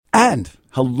And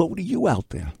hello to you out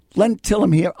there. Len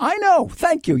Tillem here. I know.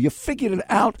 Thank you. You figured it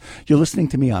out. You're listening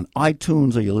to me on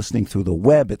iTunes or you're listening through the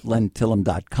web at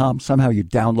lentillem.com. Somehow you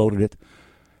downloaded it.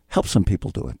 Help some people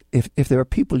do it. If there are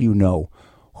people you know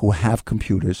who have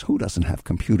computers, who doesn't have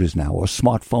computers now, or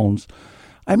smartphones,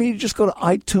 I mean, you just go to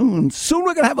iTunes. Soon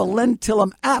we're going to have a Len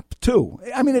Tillem app, too.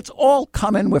 I mean, it's all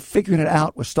coming. We're figuring it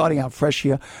out. We're starting out fresh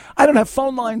here. I don't have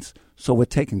phone lines, so we're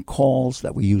taking calls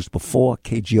that we used before,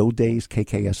 KGO days,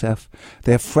 KKSF.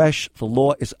 They're fresh. The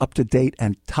law is up to date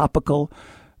and topical,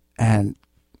 and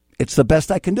it's the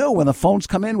best I can do. When the phones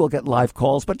come in, we'll get live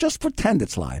calls, but just pretend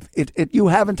it's live. You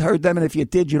haven't heard them, and if you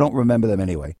did, you don't remember them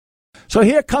anyway. So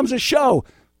here comes a show.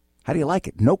 How do you like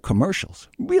it? No commercials.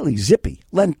 Really zippy.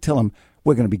 Len Tillem,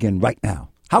 we're going to begin right now.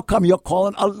 How come you're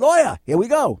calling a lawyer? Here we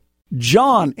go.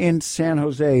 John in San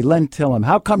Jose, Len Tillem.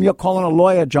 How come you're calling a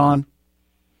lawyer, John?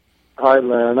 Hi,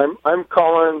 Len. I'm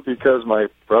calling because my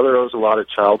brother owes a lot of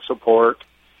child support,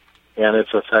 and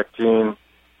it's affecting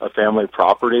a family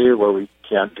property where we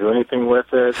can't do anything with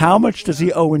it. How much does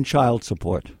he owe in child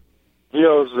support? He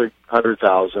owes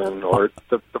 $100,000. Or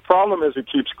the problem is it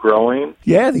keeps growing.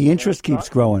 Yeah, the interest keeps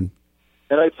growing.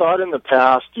 And I thought in the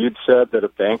past you'd said that a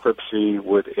bankruptcy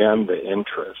would end the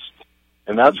interest.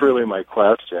 And that's really my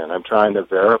question. I'm trying to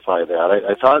verify that.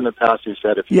 I thought in the past you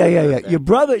said if you... Yeah. Your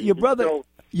brother,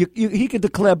 he could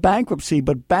declare bankruptcy,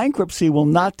 but bankruptcy will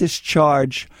not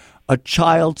discharge a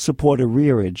child support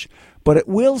arrearage, but it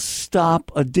will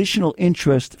stop additional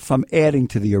interest from adding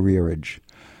to the arrearage.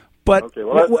 But okay,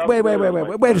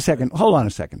 well, wait a second. Hold on a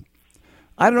second.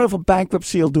 I don't know if a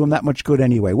bankruptcy will do him that much good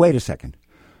anyway. Wait a second.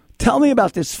 Tell me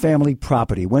about this family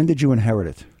property. When did you inherit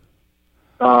it?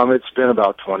 It's been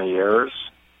about 20 years.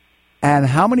 And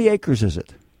how many acres is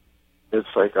it? It's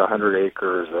like 100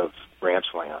 acres of ranch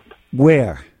land.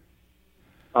 Where?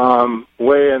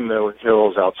 Way in the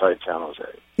hills outside San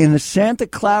Jose. In the Santa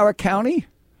Clara County?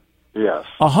 Yes.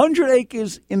 100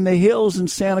 acres in the hills in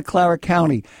Santa Clara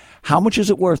County. How much is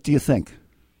it worth, do you think?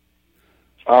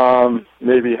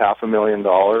 Maybe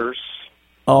 $500,000.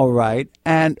 All right.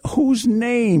 And whose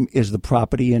name is the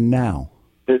property in now?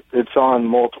 It's on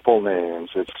multiple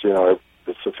names. It's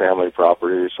a family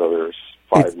property, so there's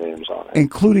five names on it.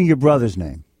 Including your brother's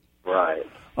name? Right.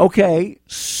 Okay.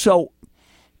 So,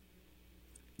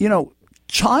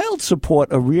 child support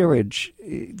arrearage,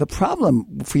 the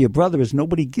problem for your brother is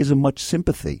nobody gives him much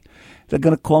sympathy. They're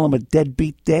going to call him a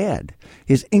deadbeat dad.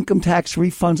 His income tax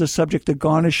refunds are subject to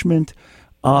garnishment.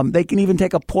 They can even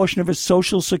take a portion of his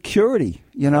Social Security,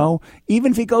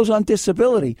 even if he goes on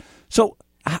disability. So,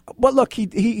 but look, he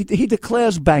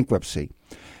declares bankruptcy.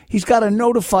 He's got to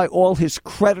notify all his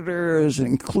creditors,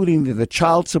 including the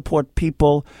child support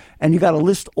people, and you got to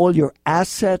list all your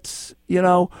assets, and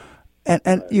you're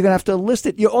going to have to list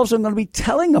it. You're also going to be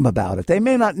telling them about it. They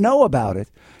may not know about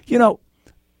it.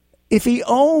 If he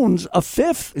owns a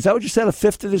fifth, is that what you said, a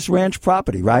fifth of this ranch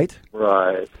property, right?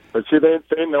 Right. But see, they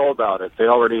know about it. They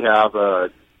already have a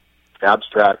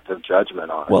abstract of judgment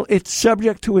on it. Well, it's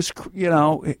subject to his,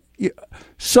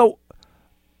 so,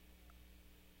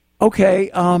 okay,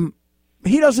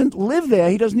 he doesn't live there.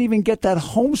 He doesn't even get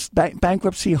that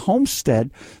bankruptcy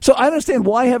homestead. So I understand,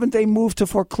 why haven't they moved to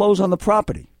foreclose on the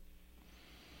property?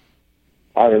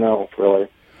 I don't know, really.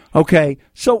 Okay,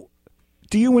 so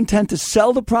do you intend to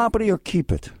sell the property or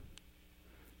keep it?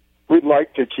 We'd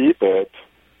like to keep it,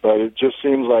 but it just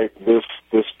seems like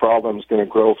this problem is going to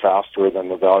grow faster than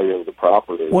the value of the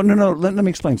property. Well, no. Let me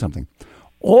explain something.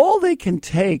 All they can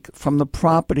take from the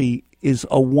property is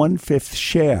a 1/5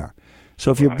 share. So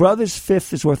if your brother's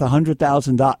fifth is worth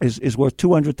 $100,000, is worth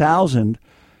 $200,000,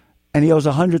 and he owes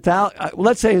 $100,000.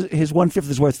 Let's say his 1/5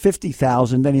 is worth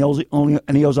 $50,000, then he owes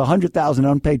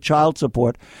 $100,000 unpaid child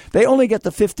support. They only get the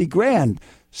 $50,000.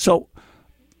 So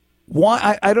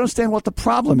why? I don't understand what the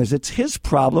problem is. It's his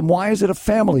problem. Why is it a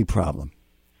family problem?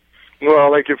 Well,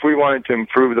 like if we wanted to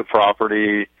improve the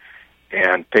property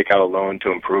and take out a loan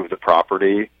to improve the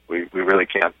property, we really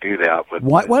can't do that.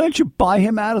 Why don't you buy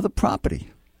him out of the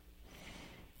property?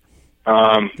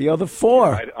 The other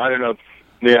four. I don't know.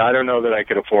 Yeah, I don't know that I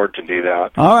could afford to do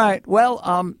that. All right.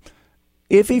 Well,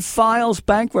 if he files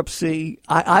bankruptcy,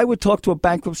 I would talk to a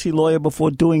bankruptcy lawyer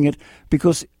before doing it,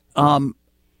 because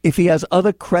if he has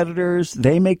other creditors,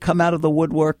 they may come out of the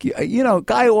woodwork. A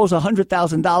guy who owes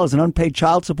 $100,000 in unpaid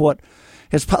child support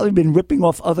has probably been ripping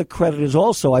off other creditors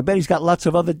also. I bet he's got lots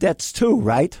of other debts too,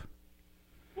 right?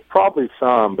 Probably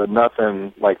some, but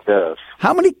nothing like this.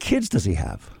 How many kids does he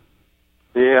have?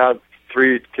 He had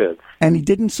 3 kids. And he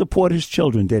didn't support his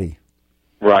children, did he?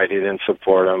 Right, he didn't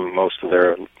support them most of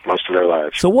their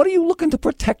lives. So what are you looking to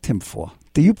protect him for?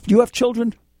 Do you have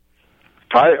children?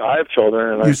 I have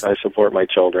children, and I support my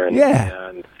children. Yeah.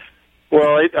 And,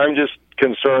 well, I'm just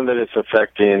concerned that it's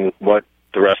affecting what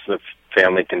the rest of the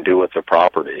family can do with the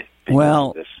property.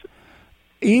 Well,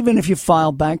 even if you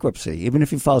file bankruptcy,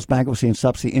 and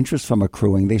stops the interest from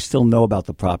accruing, they still know about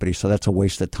the property, so that's a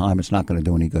waste of time. It's not going to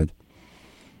do any good.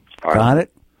 Got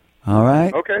it? All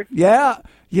right. Okay. Yeah.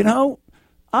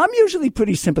 I'm usually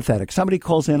pretty sympathetic. Somebody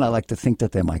calls in, I like to think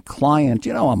that they're my client.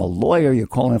 I'm a lawyer. You're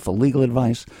calling in for legal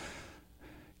advice.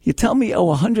 You tell me,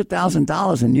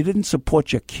 $100,000 and you didn't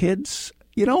support your kids.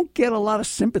 You don't get a lot of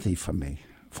sympathy from me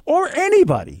or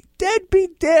anybody.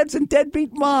 Deadbeat dads and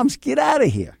deadbeat moms, get out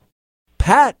of here.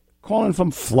 Pat, calling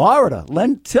from Florida.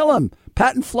 Len Tillem.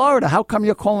 Pat in Florida, how come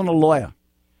you're calling a lawyer?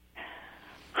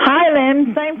 Hi,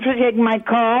 Len. Thanks for taking my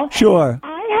call. Sure.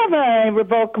 I have a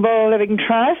revocable living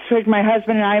trust, which my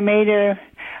husband and I made a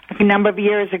number of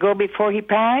years ago before he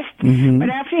passed. Mm-hmm. But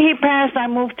after he passed, I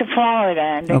moved to Florida.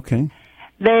 And okay.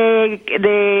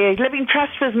 The living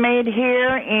trust was made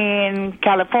here in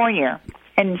California,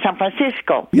 in San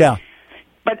Francisco. Yeah.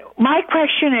 But my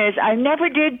question is, I never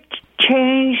did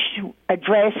change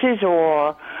addresses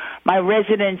or my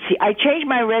residency. I changed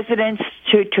my residence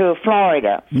to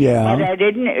Florida. Yeah. But I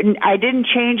didn't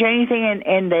change anything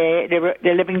in the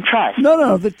living trust.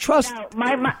 No, the trust.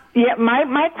 Now,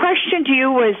 my question to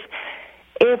you was,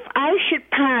 if I should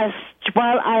pass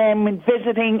while I am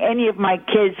visiting any of my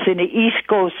kids in the East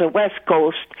Coast or West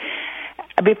Coast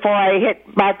before I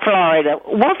hit back Florida,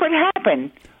 what would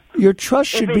happen? Your trust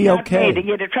should be okay.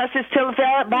 The trust is still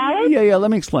valid? Yeah,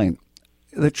 let me explain.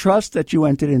 The trust that you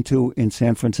entered into in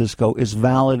San Francisco is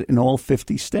valid in all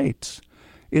 50 states.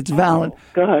 It's valid.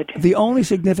 Good. The only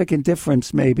significant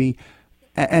difference maybe,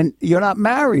 and you're not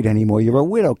married anymore. You're a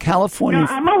widow. California. No,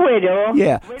 I'm a widow.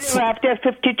 Yeah. Widow after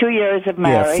 52 years of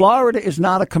marriage. Yeah, Florida is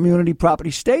not a community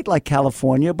property state like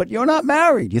California, but you're not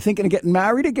married. You're thinking of getting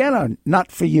married again, or not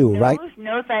for you, right?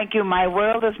 No, thank you. My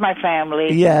world is my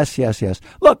family. Yes.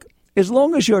 Look, as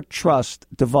long as your trust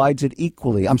divides it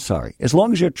equally, as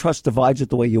long as your trust divides it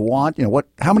the way you want,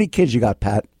 how many kids you got,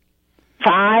 Pat?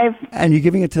 5. And you're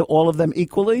giving it to all of them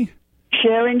equally?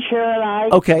 Share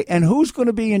alike. Okay, and who's going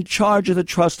to be in charge of the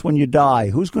trust when you die?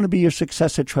 Who's going to be your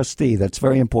successor trustee? That's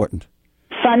very important.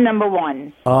 Son number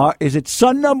 1. Is it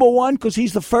son number 1 because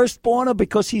he's the firstborn or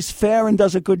because he's fair and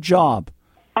does a good job?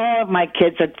 All of my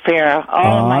kids are fair.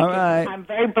 Right. Kids. I'm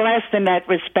very blessed in that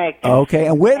respect. Okay,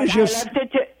 and where does your...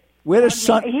 Where does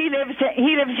son... He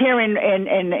lives here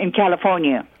in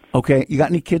California. Okay, you got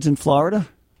any kids in Florida?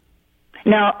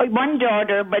 No, one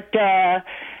daughter, but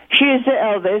she is the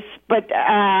eldest. But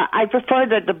I prefer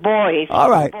that the boys. All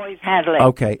right. The boys handle it.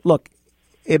 Okay, look,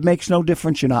 it makes no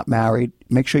difference. You're not married.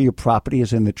 Make sure your property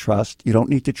is in the trust. You don't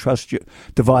need to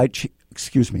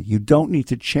you don't need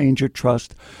to change your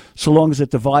trust so long as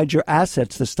it divides your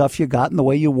assets, the stuff you got, and the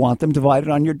way you want them divided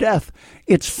on your death.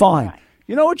 It's fine. Right.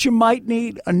 You know what you might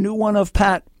need? A new one of,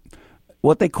 Pat?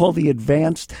 What they call the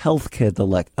Advanced Healthcare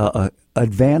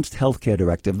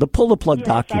Directive, the pull-the-plug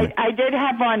document. I did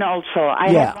have one also. I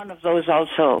have one of those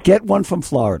also. Get one from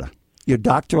Florida. Your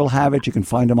doctor will have it. You can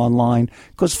find them online.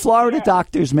 Because Florida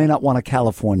doctors may not want a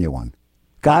California one.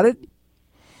 Got it?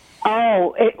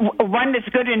 Oh, one that's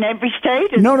good in every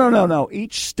state? No.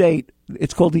 Each state,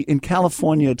 in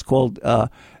California, it's called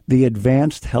the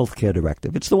Advanced Healthcare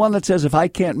Directive. It's the one that says if I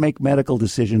can't make medical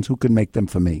decisions, who can make them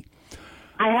for me?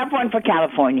 I have one for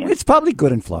California. It's probably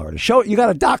good in Florida. You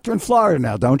got a doctor in Florida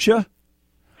now, don't you?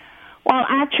 Well,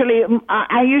 actually,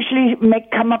 I usually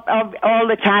come up all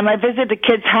the time. I visit the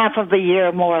kids half of the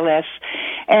year, more or less,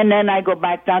 and then I go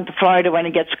back down to Florida when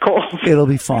it gets cold. It'll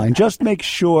be fine. Just make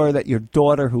sure that your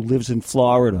daughter who lives in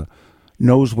Florida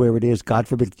knows where it is. God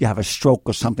forbid you have a stroke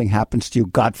or something happens to you,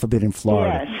 God forbid, in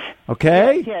Florida. Yes.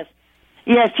 Okay?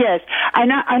 Yes.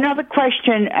 Another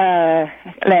question,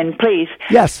 Len, please.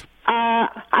 Yes.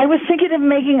 I was thinking of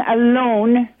making a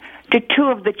loan to 2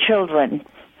 of the children.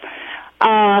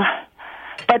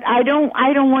 But I don't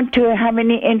want to have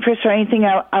any interest or anything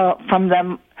from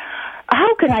them.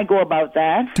 How can I go about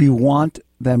that? Do you want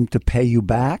them to pay you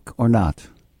back or not?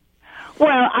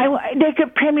 Well, they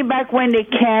could pay me back when they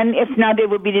can. If not, it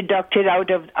would be deducted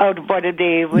out of what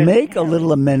they would. Make a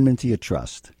little amendment to your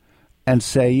trust and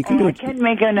say you can do it. I can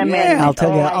make an amendment. Yeah,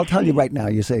 I'll tell you right now.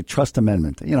 You say trust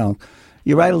amendment.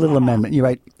 You write a little amendment. You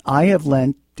write, I have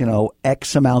lent,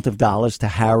 X amount of dollars to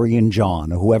Harry and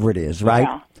John or whoever it is, right?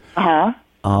 Yeah.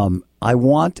 I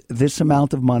want this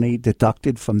amount of money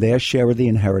deducted from their share of the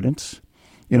inheritance.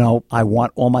 I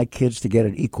want all my kids to get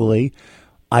it equally.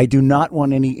 I do not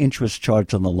want any interest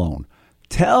charged on the loan.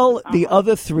 Tell the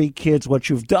other 3 kids what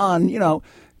you've done.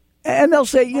 And they'll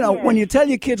say, when you tell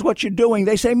your kids what you're doing,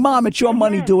 they say, Mom, it's your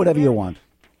money, do whatever you want.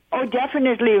 Oh,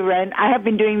 definitely, Ren. I have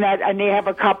been doing that, and they have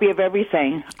a copy of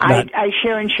everything. I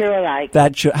share and share alike.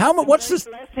 What's this?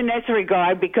 Less in this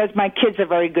regard, because my kids are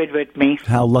very good with me.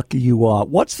 How lucky you are.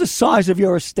 What's the size of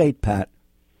your estate, Pat?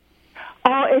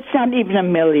 Oh, it's not even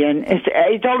 $1 million.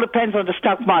 It all depends on the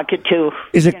stock market, too.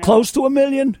 Is it close to $1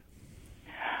 million?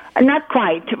 Not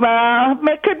quite. Well,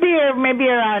 it could be maybe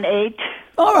around 8.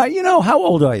 All right. How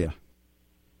old are you?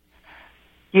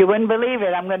 You wouldn't believe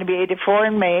it. I'm going to be 84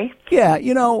 in May. Yeah,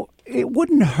 it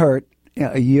wouldn't hurt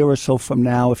a year or so from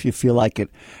now, if you feel like it,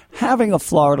 having a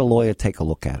Florida lawyer take a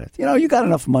look at it. You got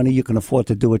enough money, you can afford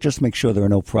to do it. Just make sure there are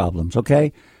no problems,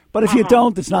 okay? But if you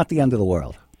don't, it's not the end of the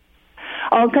world.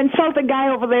 I'll consult the guy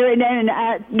over there and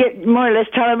get more or less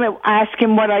ask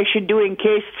him what I should do in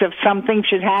case if something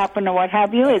should happen or what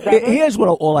have you. Is that it? Here's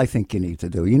all I think you need to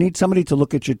do. You need somebody to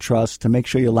look at your trust to make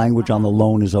sure your language on the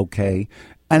loan is okay.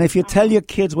 And if you tell your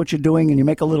kids what you're doing and you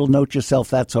make a little note yourself,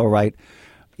 that's all right.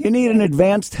 You need an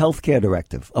advanced health care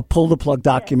directive, a pull-the-plug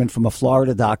document from a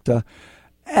Florida doctor,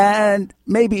 and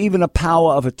maybe even a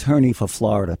power of attorney for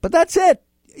Florida. But that's it.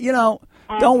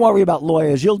 Don't worry about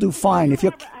lawyers. You'll do fine. I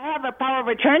have a power of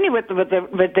attorney with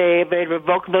the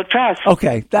revocable trust.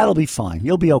 Okay, that'll be fine.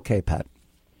 You'll be okay, Pat.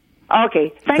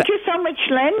 Okay. Thank you so much,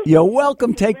 Len. You're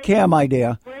welcome. Take care, my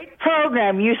dear. Great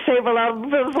program. You save a lot of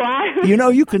people's lives.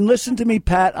 You can listen to me,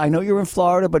 Pat. I know you're in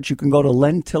Florida, but you can go to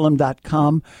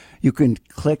lentillem.com. You can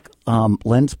click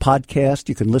Len's podcast.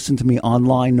 You can listen to me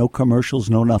online. No commercials,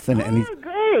 no nothing.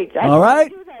 Great. All right.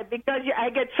 Do that because I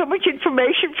get so much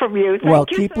information from you.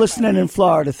 Keep listening in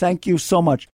Florida. Thank you so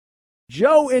much.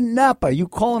 Joe in Napa, you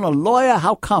calling a lawyer?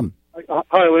 How come?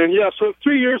 Hi, Len. Yeah, so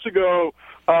 3 years ago,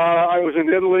 I was in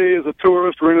Italy as a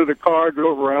tourist, rented a car,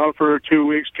 drove around for 2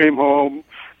 weeks, came home,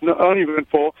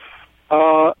 uneventful.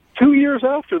 2 years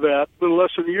after that, a little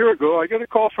less than a year ago, I got a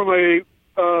call from a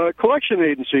collection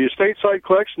agency, a stateside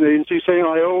collection agency, saying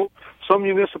I owe some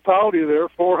municipality there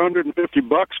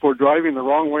 $450 for driving the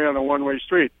wrong way on a one-way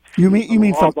street. You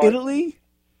mean from Italy?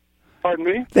 Pardon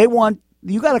me?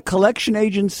 You got a collection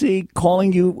agency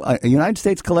calling you, a United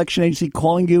States collection agency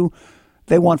calling you.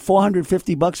 They want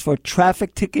 $450 for a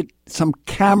traffic ticket some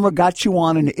camera got you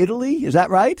on in Italy. Is that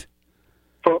right?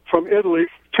 From Italy,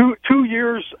 two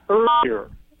years earlier.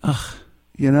 I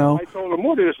told them,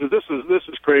 what is this? This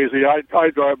is crazy. I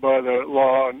drive by the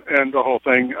law and the whole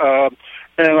thing.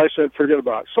 And I said, forget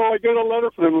about it. So I get a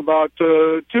letter from them about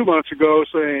 2 months ago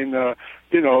saying,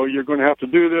 you're going to have to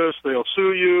do this. They'll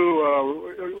sue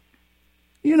you.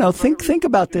 Think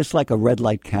about this like a red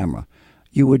light camera.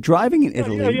 You were driving in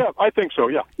Italy. Yeah, I think so,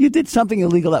 yeah. You did something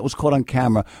illegal that was caught on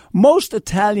camera. Most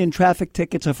Italian traffic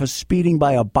tickets are for speeding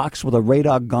by a box with a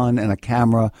radar gun and a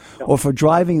camera, or for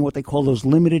driving in what they call those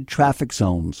limited traffic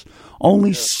zones.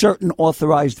 Only certain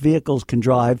authorized vehicles can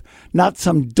drive, not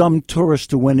some dumb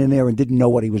tourist who went in there and didn't know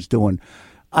what he was doing.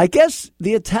 I guess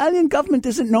the Italian government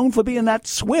isn't known for being that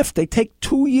swift. They take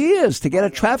 2 years to get a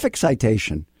traffic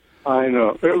citation. I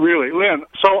know, really, Len.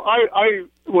 So I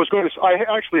was going to. I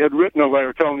actually had written a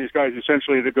letter telling these guys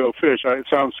essentially to go fish. It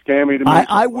sounds scammy to me.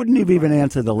 I wouldn't have even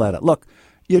answered the letter. Look,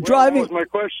 you're driving. That was my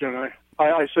question.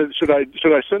 I said, should I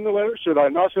send the letter? Should I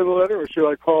not send the letter, or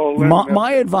should I call? Len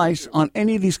my advice on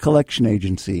any of these collection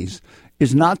agencies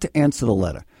is not to answer the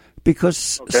letter.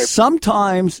 Because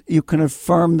sometimes you can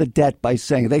affirm the debt by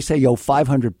saying, they say, yo,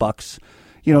 $500.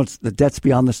 The debt's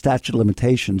beyond the statute of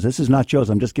limitations. This is not yours.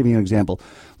 I'm just giving you an example.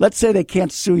 Let's say they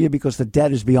can't sue you because the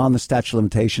debt is beyond the statute of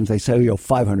limitations. They say you owe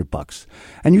 $500.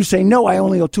 And you say, no, I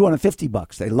only owe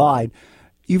 $250. They lied.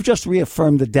 You've just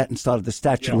reaffirmed the debt and started the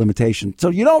statute of limitations. So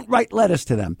you don't write letters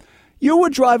to them. You were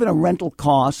driving a rental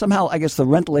car. Somehow, I guess the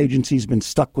rental agency's been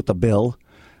stuck with the bill.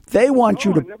 They want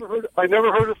you to. I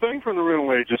never heard a thing from the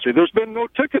rental agency. There's been no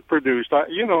ticket produced.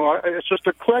 It's just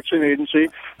a collection agency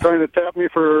trying to tap me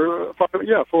for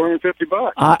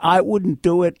 $450. I wouldn't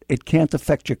do it. It can't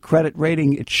affect your credit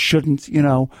rating. It shouldn't.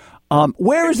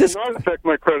 Where is this? It does not affect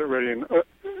my credit rating.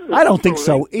 I don't think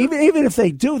so. Even if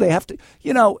they do, they have to.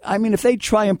 If they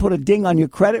try and put a ding on your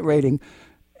credit rating,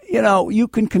 you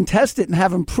can contest it and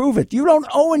have them prove it. You don't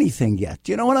owe anything yet.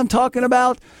 Do you know what I'm talking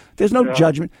about? There's no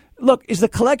judgment. Look, is the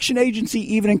collection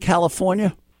agency even in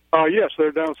California? Yes,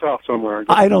 they're down south somewhere.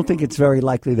 I don't think it's very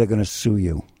likely they're going to sue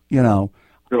you.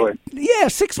 Really? Yeah,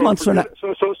 6 months from now.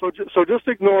 So just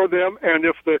ignore them, and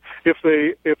if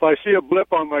I see a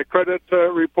blip on my credit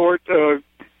report.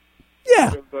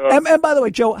 Yeah, and by the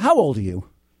way, Joe, how old are you?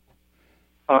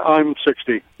 I'm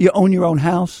 60. You own your own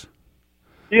house?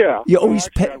 Yeah. You always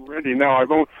pay. I'm renting now.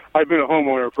 I've been a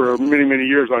homeowner for many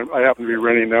years. I happen to be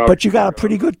renting now. But you got a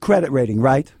pretty good credit rating,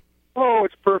 right? Oh,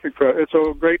 it's perfect credit. It's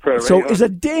a great credit So rating. is a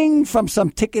ding from some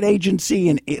ticket agency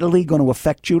in Italy going to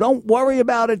affect you? Don't worry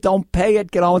about it. Don't pay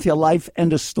it. Get on with your life.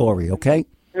 End of story, okay?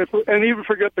 And even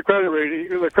forget the credit rating.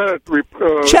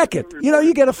 Check it.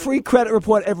 You get a free credit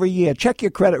report every year. Check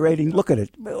your credit rating. Look at it.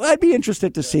 I'd be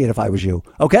interested to see it if I was you,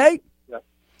 okay? Yeah.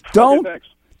 Don't. Okay, thanks.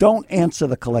 Don't answer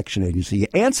the collection agency. You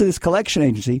answer this collection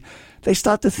agency, they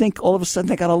start to think all of a sudden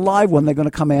they got a live one, they're going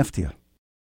to come after you.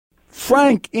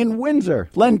 Frank in Windsor.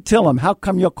 Len Tillem, how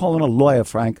come you're calling a lawyer,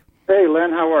 Frank? Hey, Len,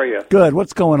 how are you? Good.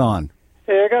 What's going on?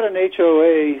 Hey, I got an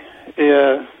HOA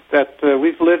that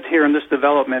we've lived here in this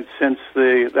development since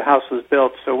the house was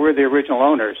built, so we're the original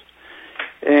owners.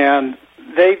 And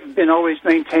they've been always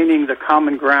maintaining the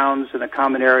common grounds and the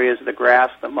common areas, the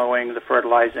grass, the mowing, the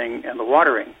fertilizing, and the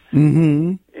watering.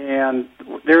 Mm-hmm. And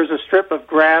there's a strip of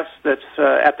grass that's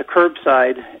at the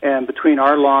curbside and between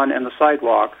our lawn and the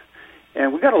sidewalk.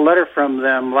 And we got a letter from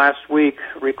them last week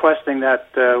requesting that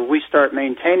we start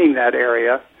maintaining that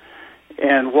area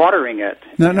and watering it.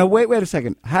 No, wait a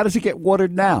second. How does it get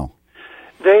watered now?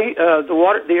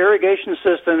 The irrigation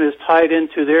system is tied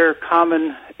into their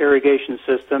common irrigation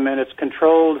system, and it's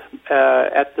controlled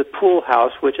at the pool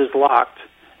house, which is locked.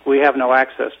 We have no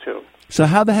access to. So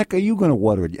how the heck are you going to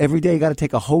water it? Every day you got to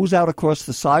take a hose out across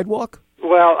the sidewalk?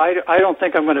 Well, I don't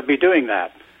think I'm going to be doing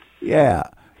that. Yeah.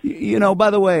 By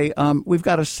the way, we've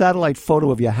got a satellite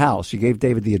photo of your house. You gave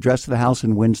David the address of the house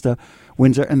in Windsor,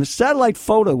 and the satellite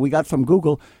photo we got from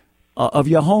Google of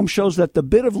your home shows that the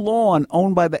bit of lawn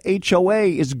owned by the HOA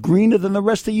is greener than the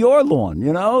rest of your lawn,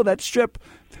 that strip.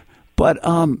 But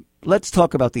let's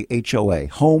talk about the HOA,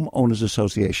 Homeowners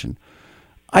Association.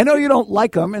 I know you don't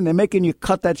like them, and they're making you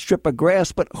cut that strip of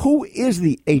grass, but who is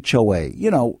the HOA?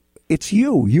 It's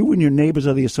you. You and your neighbors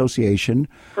are the association.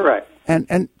 Correct.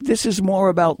 And this is more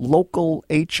about local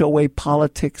HOA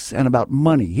politics and about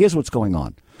money. Here's what's going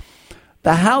on.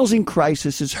 The housing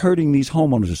crisis is hurting these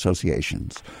homeowners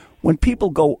associations. When people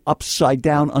go upside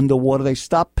down underwater, they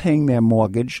stop paying their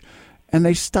mortgage and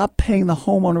they stop paying the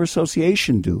homeowner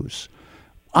association dues.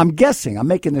 I'm guessing, I'm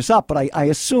making this up, but I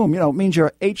assume, it means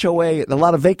your HOA, a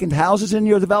lot of vacant houses in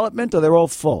your development, or they're all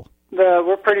full?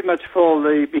 We're pretty much full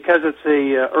because it's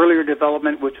a earlier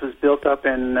development which was built up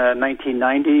in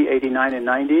 1990, 89 and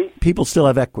 90. People still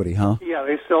have equity, huh? Yeah,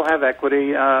 they still have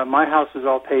equity. My house is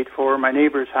all paid for. My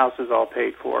neighbor's house is all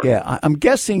paid for. Yeah, I'm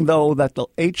guessing, though, that the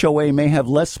HOA may have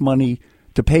less money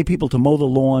to pay people to mow the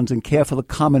lawns and care for the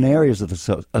common areas of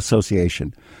the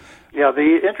association. Yeah,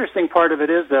 the interesting part of it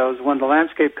is, though, is when the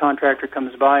landscape contractor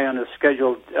comes by on the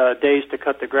scheduled days to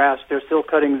cut the grass, they're still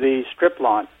cutting the strip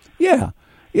lawn. Yeah.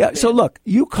 So look,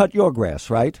 you cut your grass,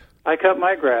 right? I cut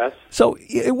my grass. So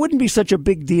it wouldn't be such a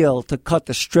big deal to cut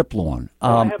the strip lawn.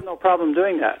 I have no problem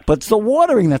doing that. But it's the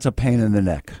watering that's a pain in the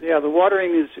neck. Yeah, the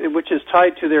watering which is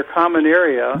tied to their common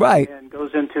area, right, and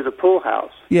goes into the pool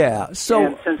house. Yeah. So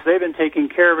and since they've been taking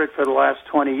care of it for the last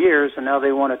 20 years, and now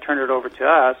they want to turn it over to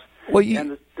us. Well,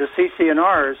 and the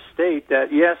CC&Rs state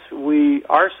that yes, we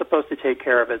are supposed to take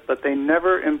care of it, but they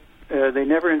never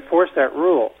enforce that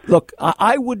rule. Look,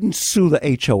 I wouldn't sue the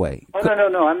HOA. Oh,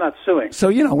 no, I'm not suing.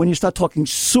 So, when you start talking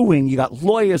suing, you got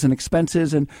lawyers and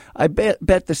expenses, and I bet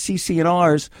the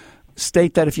CC&Rs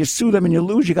state that if you sue them and you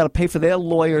lose, you got to pay for their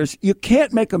lawyers. You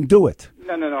can't make them do it.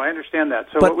 No, I understand that.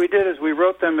 So what we did is we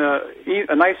wrote them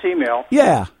a nice email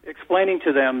explaining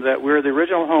to them that we're the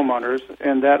original homeowners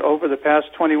and that over the past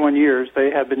 21 years they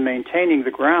have been maintaining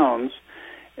the grounds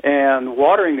and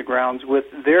watering the grounds with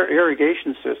their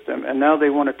irrigation system, and now they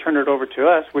want to turn it over to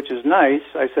us, which is nice.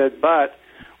 I said, but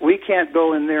we can't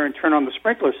go in there and turn on the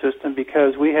sprinkler system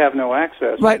because we have no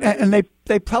access. Right, and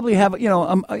they probably have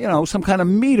some kind of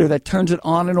meter that turns it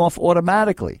on and off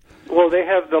automatically. Well, they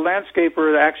have the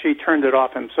landscaper actually turned it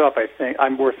off himself. I think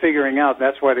we're figuring out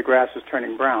that's why the grass is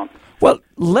turning brown. Well,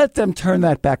 let them turn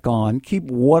that back on. Keep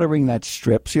watering that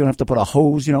strip so you don't have to put a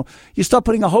hose. You start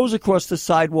putting a hose across the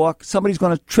sidewalk, somebody's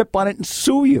going to trip on it and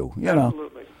sue you.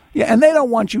 Absolutely. Yeah, and they don't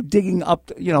want you digging up,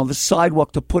 the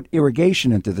sidewalk to put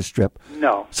irrigation into the strip.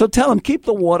 No. So tell them, keep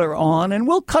the water on, and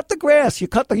we'll cut the grass. You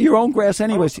cut your own grass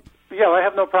anyways. Yeah, I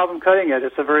have no problem cutting it.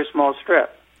 It's a very small strip.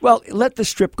 Well, let the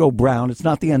strip go brown. It's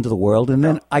not the end of the world. And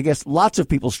then I guess lots of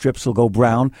people's strips will go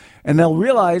brown, and they'll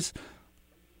realize,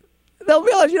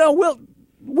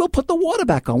 we'll put the water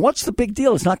back on. What's the big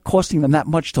deal? It's not costing them that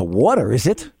much to water, is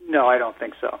it? No, I don't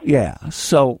think so. Yeah,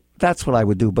 so that's what I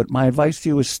would do. But my advice to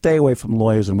you is stay away from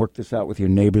lawyers and work this out with your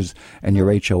neighbors and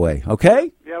your HOA,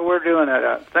 okay? Yeah, we're doing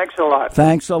it. Thanks a lot.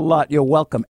 Thanks a lot. You're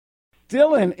welcome.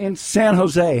 Dylan in San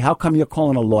Jose, how come you're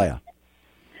calling a lawyer?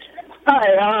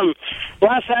 Hi,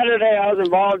 last Saturday I was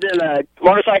involved in a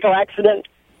motorcycle accident,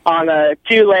 on a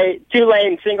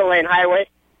two-lane single-lane highway,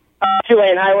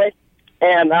 two-lane highway,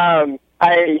 and I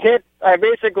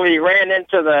basically ran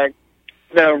into the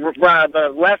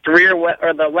left rear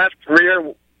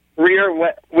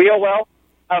wheel well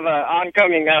of an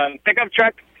oncoming pickup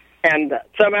truck, and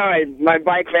somehow my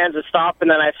bike managed to stop, and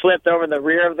then I flipped over the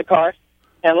rear of the car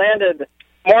and landed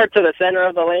more to the center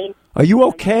of the lane. Are you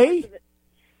okay?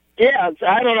 Yeah,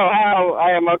 I don't know how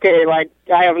I am okay. Like,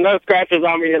 I have no scratches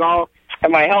on me at all,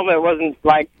 and my helmet wasn't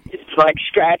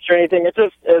scratched or anything. It's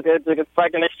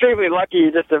like an extremely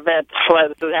lucky just event that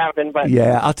this has happened. But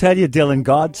yeah, I'll tell you, Dylan,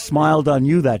 God smiled on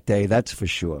you that day. That's for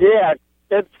sure. Yeah,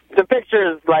 the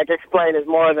pictures explain it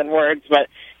more than words. But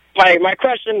my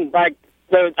question, I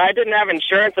didn't have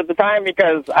insurance at the time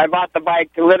because I bought the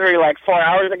bike literally 4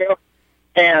 hours ago,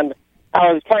 and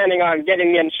I was planning on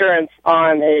getting the insurance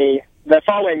on the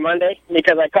following Monday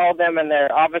because I called them and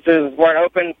their offices weren't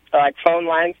open, phone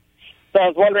lines. So I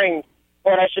was wondering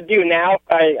what I should do now.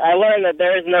 I learned that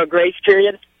there is no grace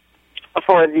period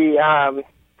for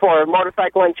for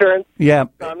motorcycle insurance. Yeah.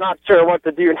 So I'm not sure what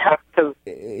to do now. Cause,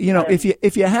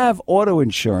 if you have auto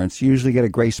insurance, you usually get a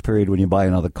grace period when you buy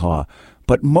another car.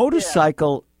 But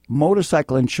motorcycle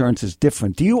insurance is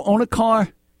different. Do you own a car?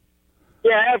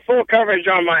 Yeah, I have full coverage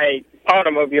on my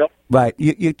automobile. Right.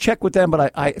 You check with them,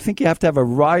 but I think you have to have a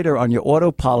rider on your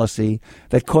auto policy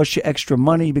that costs you extra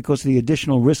money because of the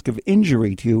additional risk of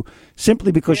injury to you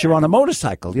simply because you're on a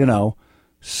motorcycle,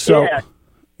 So,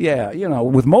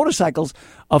 with motorcycles,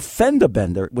 a fender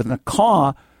bender with a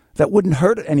car that wouldn't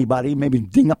hurt anybody, maybe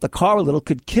ding up the car a little,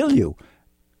 could kill you.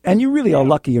 And you really are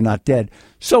lucky you're not dead.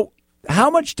 So how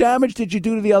much damage did you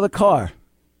do to the other car?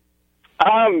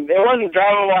 It wasn't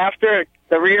drivable after.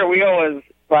 The rear wheel was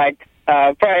it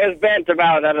was bent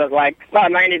about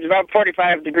 90, about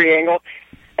 45-degree angle,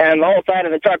 and the whole side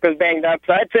of the truck was banged up.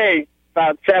 So I'd say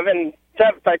about 6,000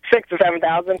 to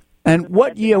 7,000. And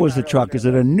what year was the truck? Is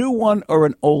it a new one or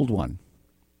an old one?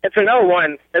 It's an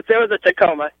 01. It was a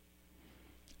Tacoma.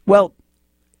 Well,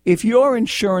 if your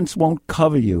insurance won't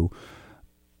cover you,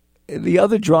 the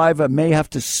other driver may have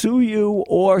to sue you,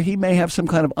 or he may have some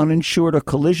kind of uninsured or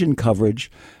collision coverage,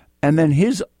 and then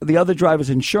the other driver's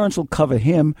insurance will cover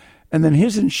him, and then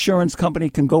his insurance company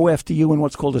can go after you in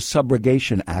what's called a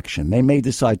subrogation action. They may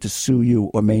decide to sue you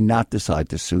or may not decide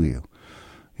to sue you.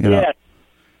 Yeah.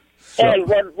 So. And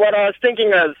what I was thinking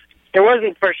is, it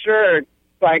wasn't for sure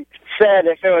said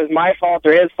if it was my fault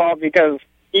or his fault because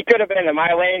he could have been in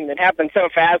my lane. It happened so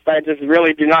fast, I just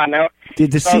really do not know.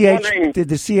 Did the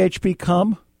CHP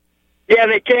come? Yeah,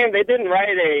 they came. They didn't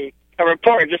write a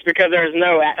report just because there was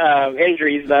no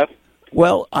injuries, though.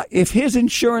 Well, if his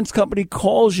insurance company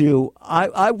calls you,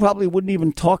 I probably wouldn't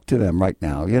even talk to them right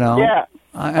now, Yeah.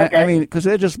 I mean, because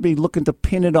they'll just be looking to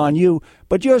pin it on you.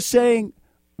 But you're saying,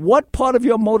 what part of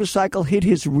your motorcycle hit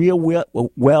his rear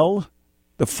well?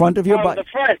 The front of your bike?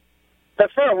 The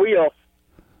front wheel.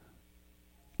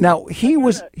 Now, he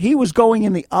was going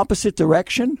in the opposite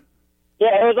direction?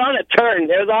 Yeah, it was on a turn.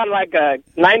 It was on a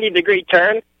 90-degree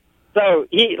turn. So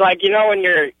he,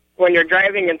 when you're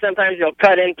driving and sometimes you'll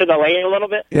cut into the lane a little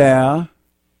bit. Yeah.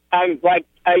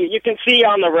 You can see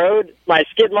on the road, my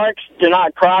skid marks do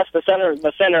not cross the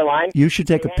center line. You should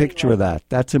take a picture of that.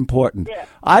 That's important. Yeah.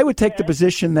 I would take the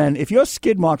position then, if your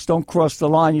skid marks don't cross the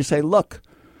line, you say, look,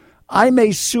 I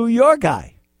may sue your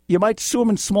guy. You might sue him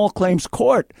in small claims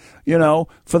court,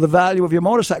 for the value of your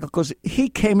motorcycle because he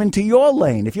came into your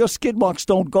lane. If your skid marks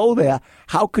don't go there,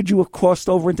 how could you have crossed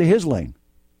over into his lane?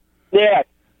 Yeah.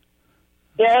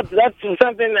 Yeah, that's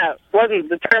something that wasn't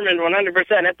determined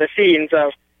 100% at the scene,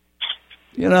 so...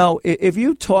 if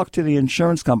you talk to the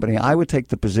insurance company, I would take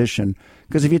the position,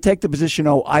 because if you take the position,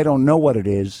 I don't know what it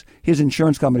is, his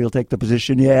insurance company will take the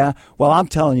position, I'm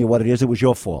telling you what it is, it was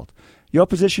your fault. Your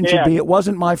position should be, it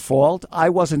wasn't my fault, I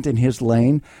wasn't in his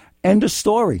lane, end of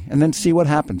story, and then see what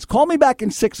happens. Call me back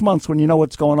in 6 months when you know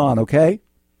what's going on, okay?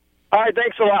 All right,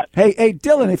 thanks a lot. Hey,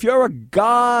 Dylan,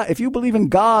 if you believe in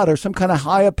God or some kind of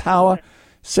higher power,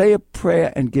 say a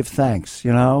prayer and give thanks,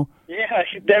 Yeah,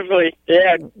 definitely,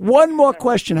 yeah. One more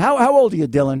question. How old are you,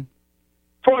 Dylan?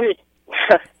 20.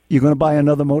 You going to buy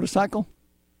another motorcycle?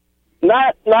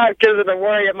 Not because of the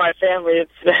worry of my family.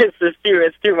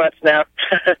 It's too much now.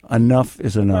 Enough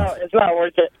is enough. No, it's not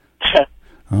worth it.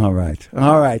 All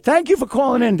right. Thank you for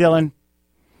calling in, Dylan.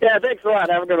 Yeah, thanks a lot.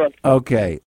 Have a good one.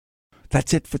 Okay.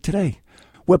 That's it for today.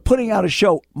 We're putting out a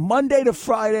show Monday to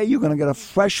Friday. You're going to get a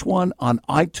fresh one on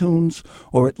iTunes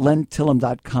or at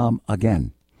lentillem.com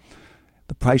again.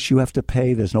 The price you have to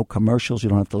pay, there's no commercials. You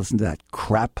don't have to listen to that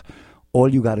crap.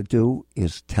 All you got to do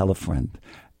is tell a friend.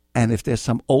 And if there's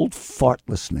some old fart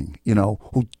listening,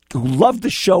 who loved the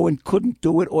show and couldn't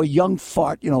do it, or young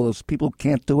fart, those people who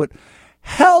can't do it,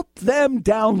 help them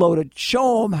download it.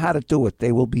 Show them how to do it.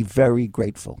 They will be very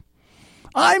grateful.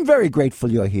 I'm very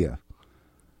grateful you're here.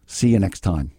 See you next time.